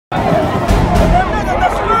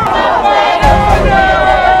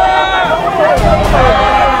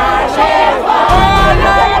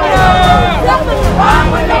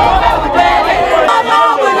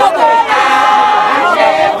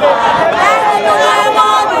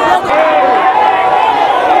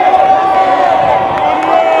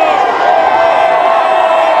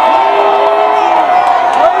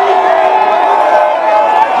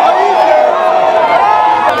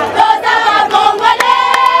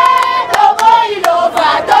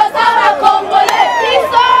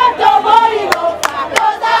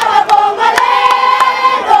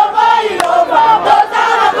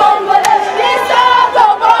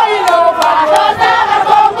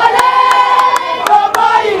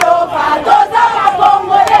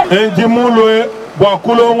Njimulwe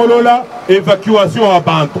Bwakulongolola évacuation à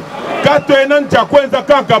Bantu. Kato enan chakwenza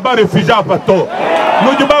kaka ba réfugié à Pato.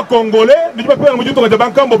 Nous ba congolais, nous ba pena mujuto ka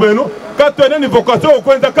bankambo beno. Kato enan vocation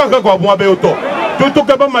kwenza kaka kwa mwabeoto. Tutu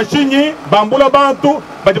ka ba machine bambula Bantu,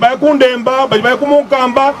 bajibaya kundemba, bajibaya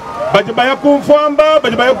kumukamba, bajibaya kumfamba,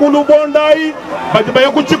 bajibaya kulubondai,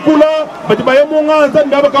 bajibaya kuchikula, bajibaya munganza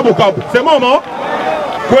ndaba kabukabu. C'est bon non?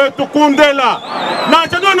 Kwetu kundela. Na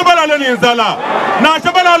chano balale ninzala. Na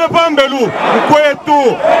chabala le pambelu.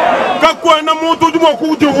 Kwetu. Kakwa na mutu juma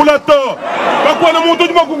kujihula to. Kakwa na mutu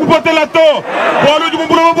juma kukupotela to. Walu juma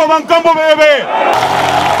bulu bo bankambo bebe.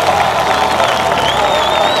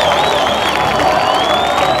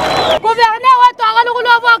 Gouverneur wetu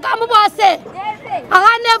akalukulovo kambo bose.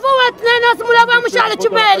 Akanevu wetu nena simulava mshale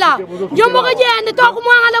chumela. Jumbo kujende to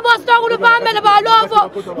kumwanga boss to kulupambele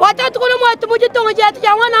balovo. Watatu kulumwetu mujitungu jetu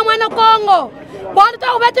ya mwana Kongo. Bwana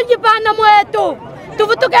to wetu jipanda mwetu.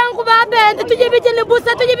 Tuvutukengu babende tujibijini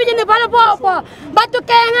busa tujibijini balopopo.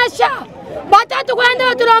 Batukengasha. Batatu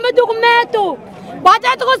kwenda tulombe dokumentu.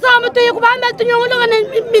 Batatu kusoma tuyikubamba tunyongologa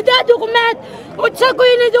mide dokumentu. Utsako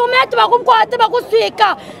ini dokumentu bakumkwata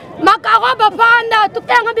bakuswika. Makaroba panda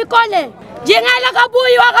tukenga bikole. Jingala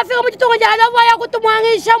Kabuya akafika mujitungu ja lavoya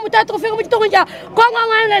kutumwangisha mutatu kufika mujitungu ja Kongo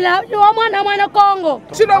ngana mwana Kongo.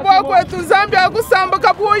 Chino bwa kwetu Zambia kusamba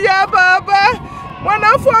Kabuya baba.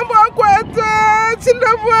 Mwanafambo kwetu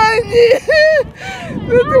chino bwanyi.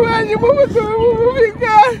 Tutuwanyi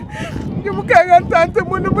mubika. Kimukanga tante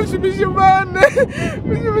munu mushimishimane.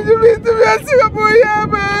 Mushimishimitu byasi Kabuya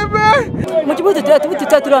baba. Muchibutu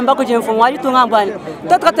tulomba kujemfumo wali tungambwana.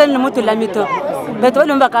 Tokatana mutu lamito. Beto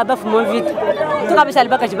lomba kaba fumo vitu. Tukabisha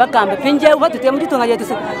libaka jibakamba. Pinje watu temuti tungaje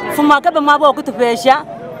tusu. Fuma kaba mabo kutupesha.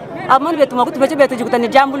 Amani betu makutupesha betu jikutani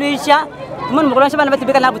jambulisha. Tumani mukolonsha bana betu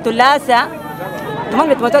bika na butulasa.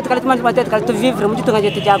 Tumani betu tukali tumani betu tukali tu vivre mutu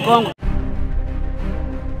tungaje tu ja Kongo.